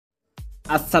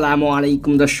আসসালামু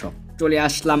আলাইকুম দর্শক, চলে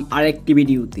আসলাম আরেকটি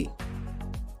ভিডিওতে।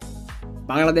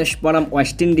 বাংলাদেশ বনাম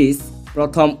ওয়েস্ট ইন্ডিজ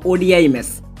প্রথম ওডিআই ম্যাচ,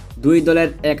 দুই দলের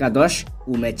একাদশ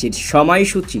ও ম্যাচের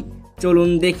সময়সূচি চলুন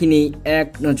দেখে নিই এক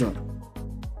নজর।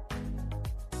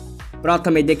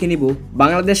 প্রথমে দেখে নিব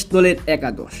বাংলাদেশ দলের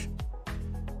একাদশ।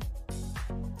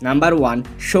 নাম্বার 1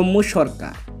 সৌম্য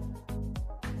সরকার,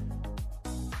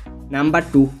 নাম্বার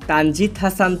 2 তানজিদ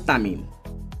হাসান তামিম,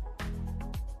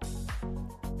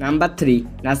 নাম্বার 3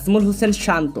 নাজমুল হোসেন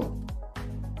শান্ত,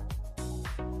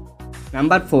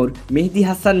 নাম্বার 4 মেহেদী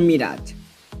Hasan Miraj,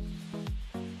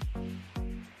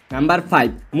 number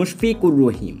 5 Mushfiqur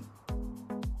Rahim,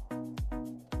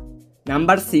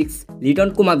 number 6 Liton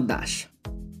Kumar Das,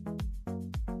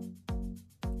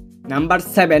 number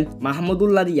 7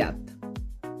 Mahmudullah Riyad,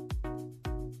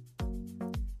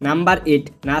 number 8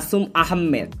 Nasum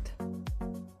Ahmed,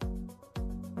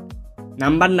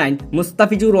 number 9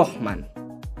 Mustafizur Rahman,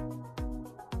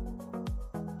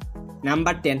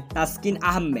 number 10 Taskin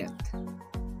Ahmed,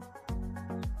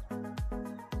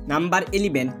 number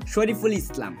 11 Shariful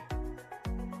Islam.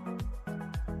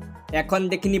 এখন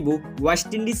দেখে নিব ওয়েস্ট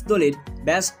ইন্ডিজ দলের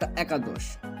বেস্ট একাদশ।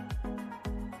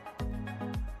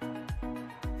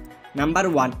 Number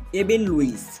 1 এবেন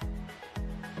Luis,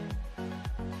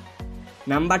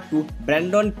 number 2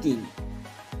 Brandon king,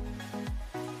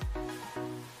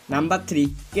 number 3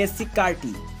 Keacy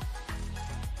Carty,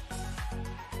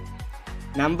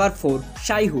 number 4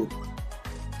 শাইহুক,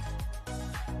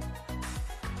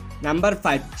 number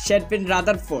 5 শেরপেন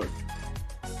Rutherford,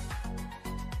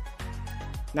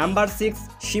 number 6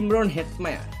 Shimron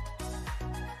Hetmyer,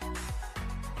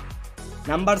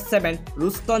 number 7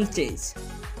 রুস্তন Chase,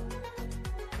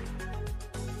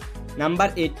 number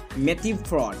 8 Matthew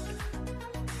fraud,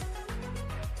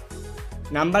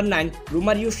 number 9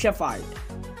 রুমারিউ shepherd,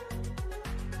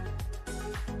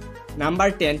 number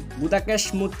 10 বুদাকেশ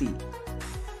মুতি,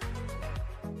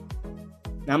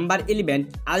 number 11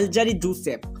 Alzarri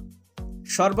Joseph.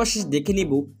 সর্বশেষ দেখে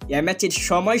নিব এ ম্যাচের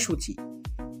সময়সূচি।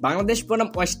 বাংলাদেশ বনাম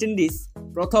ওয়েস্ট ইন্ডিজ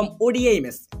প্রথম ওডিআই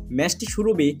ম্যাচ, ম্যাচটি শুরু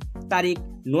হবে তারিখ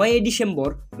 9 ডিসেম্বর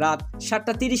রাত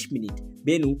 7:30।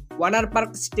 Venue ওয়ানার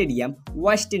park stadium,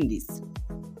 West Indies.